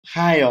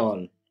Hi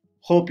all,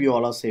 hope you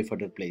all are safe at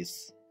your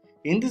place.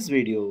 In this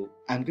video,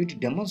 I'm going to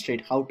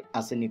demonstrate how to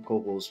assign a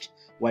co-host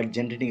while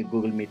generating a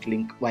Google Meet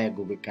link via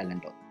Google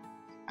Calendar.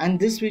 And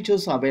this feature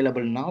is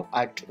available now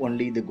at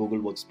only the Google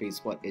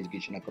Workspace for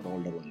education account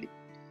holder only.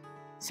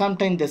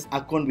 Sometimes this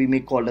account we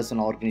may call as an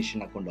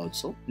organization account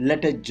also.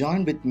 Let us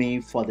join with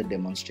me for the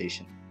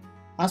demonstration.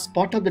 As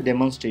part of the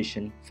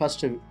demonstration,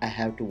 first I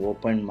have to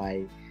open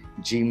my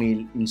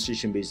Gmail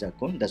institution based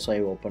account. That's why I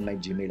open my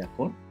Gmail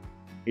account.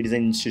 It is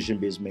an institution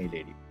based mail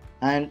ID.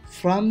 And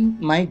from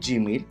my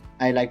Gmail,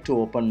 I like to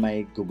open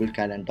my Google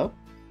Calendar.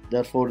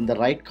 Therefore, in the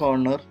right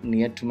corner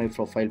near to my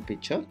profile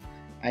picture,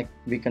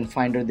 we can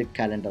find the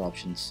calendar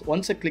options.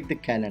 Once I click the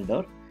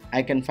calendar,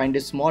 I can find a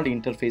small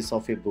interface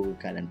of your Google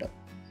Calendar.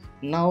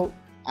 Now,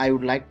 I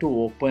would like to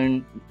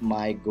open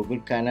my Google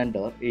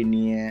Calendar in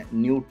a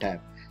new tab.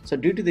 So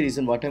due to the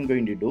reason what I'm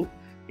going to do,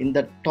 in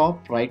the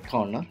top right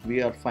corner,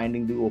 we are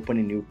finding the open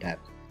a new tab.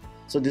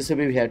 So this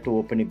way we have to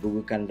open a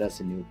Google Calendar as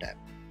a new tab.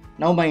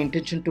 Now my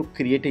intention to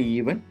create an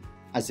event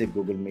as a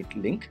Google Meet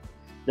link.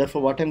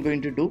 Therefore what I'm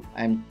going to do,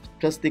 I'm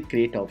press the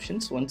create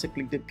options. Once I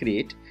click the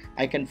create,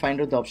 I can find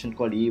out the option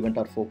called event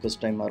or focus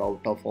time or out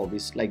of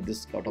office. Like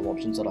this lot of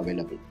options are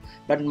available.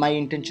 But my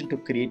intention to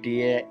create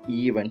an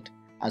event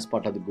as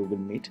part of the Google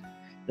Meet.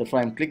 Therefore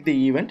I'm click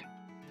the event.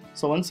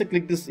 So once I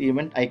click this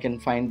event, I can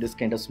find this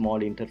kind of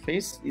small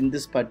interface. In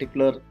this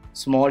particular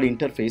small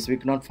interface, we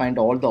cannot find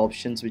all the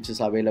options which is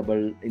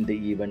available in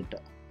the event.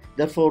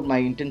 Therefore, my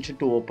intention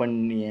to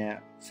open a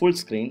full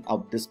screen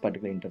of this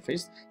particular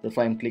interface.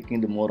 Therefore, I am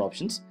clicking the more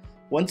options.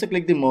 Once I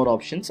click the more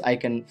options, I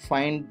can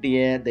find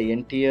the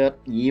entire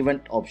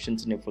event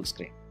options in a full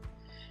screen.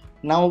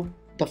 Now,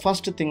 the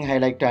first thing I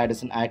like to add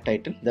is an add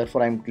title.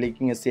 Therefore, I am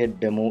clicking as a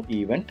demo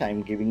event. I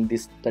am giving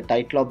this the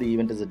title of the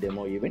event is a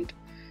demo event.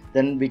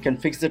 Then we can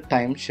fix the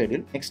time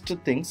schedule. Next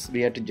things,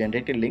 we have to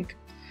generate a link.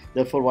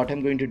 Therefore, what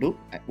I'm going to do,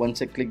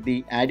 once I click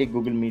the add a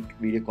Google Meet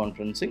video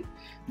conferencing,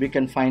 we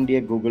can find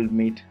a Google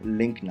Meet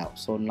link now.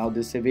 So now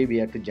this way we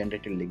have to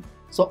generate a link.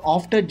 So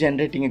after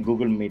generating a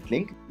Google Meet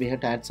link, we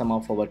have to add some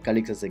of our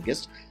colleagues as a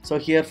guest. So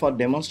here for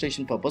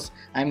demonstration purpose,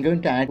 I'm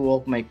going to add two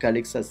of my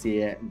colleagues as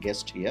a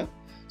guest here.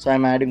 So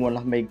I'm adding one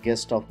of my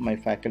guests of my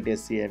faculty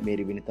as a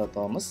Mary Vinita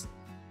Thomas.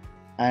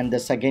 And the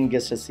second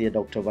guest as a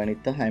Dr.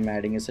 Vanitha. I'm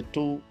adding as a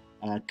two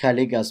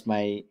colleague as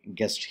my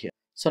guest here.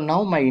 So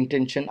now my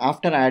intention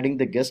after adding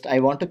the guest, I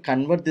want to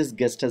convert this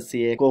guest as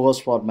a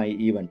co-host for my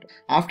event.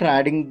 After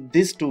adding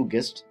these two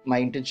guests, my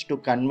intention to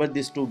convert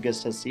these two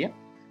guests as a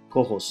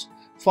co-host.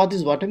 For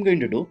this, what I'm going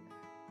to do,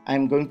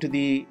 I'm going to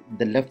the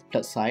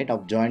left side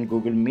of join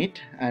Google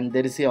Meet, and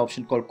there is a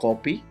option called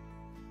copy.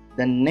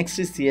 Then next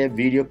is a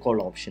video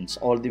call options.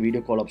 All the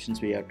video call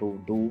options we have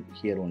to do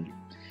here only.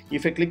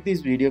 If I click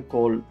these video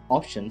call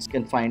options, you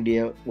can find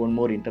one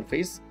more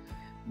interface.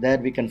 There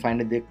we can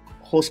find the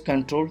host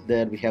control.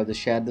 There we have the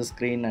share the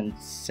screen and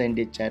send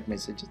a chat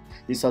messages.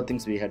 These are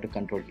things we have to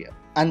control here.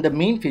 And the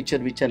main feature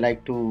which I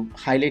like to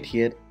highlight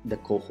here, the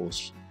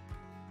co-host.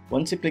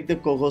 Once you click the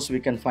co-host,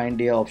 we can find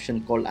the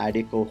option called add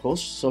a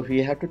co-host. So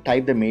we have to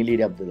type the mail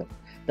ID of them.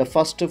 The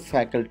first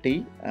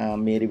faculty,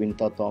 Mary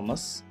Vinita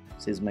Thomas,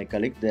 she is my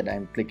colleague. There I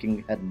am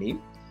clicking her name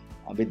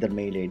with the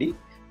mail ID.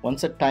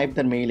 Once I type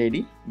the mail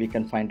ID, we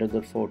can find out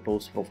the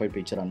photos, profile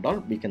picture and all.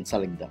 We can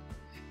select them.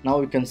 Now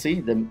you can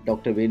see the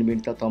Dr.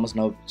 Vinita Thomas,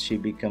 now she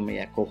become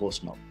a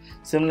co-host now.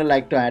 Similarly,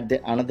 like to add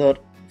the another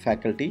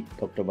faculty,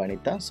 Dr.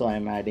 Vanitha. So I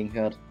am adding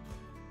her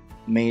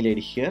mail ID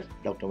here,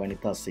 Dr.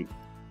 Vanitha C.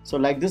 So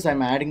like this, I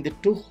am adding the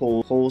two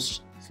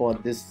hosts for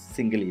this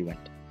single event.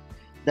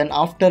 Then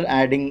after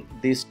adding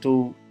these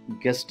two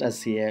guests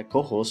as a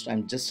co-host,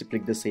 I'm just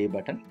click the save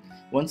button.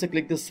 Once I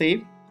click the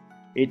save,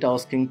 it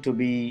asking to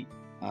be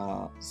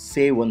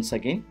save once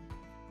again.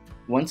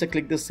 Once I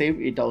click the save,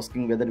 it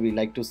asking whether we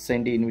like to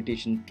send an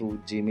invitation to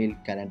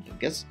Gmail calendar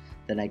guest.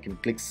 Then I can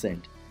click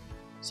send.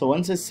 So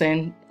once I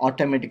send,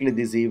 automatically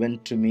this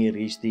event to me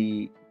reach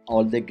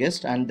all the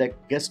guests, and the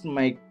guest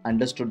might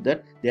understood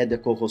that they are the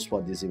co-host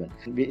for this event.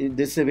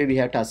 This way we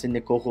have to assign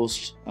a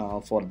co-host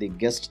for the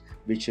guest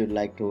which you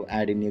like to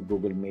add in your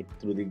Google Meet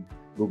through the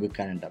Google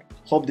Calendar.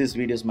 Hope these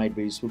videos might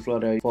be useful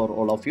for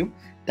all of you.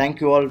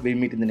 Thank you all. We'll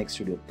meet in the next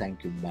video.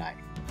 Thank you. Bye.